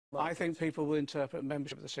I think people will interpret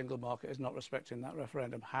membership of the single market as not respecting that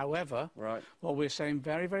referendum. However, what we're saying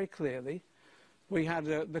very, very clearly, we had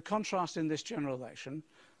the contrast in this general election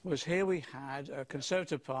was here we had a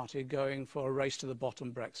Conservative Party going for a race to the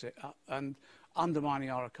bottom Brexit and undermining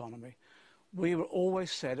our economy. We were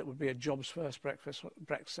always said it would be a jobs-first Brexit for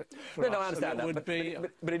us. No, I understand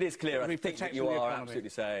that, but it is clear, I think, that you are absolutely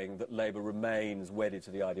saying that Labour remains wedded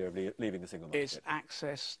to the idea of leaving the single market. It's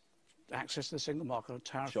access to the single market on a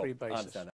tariff-free basis. I understand that.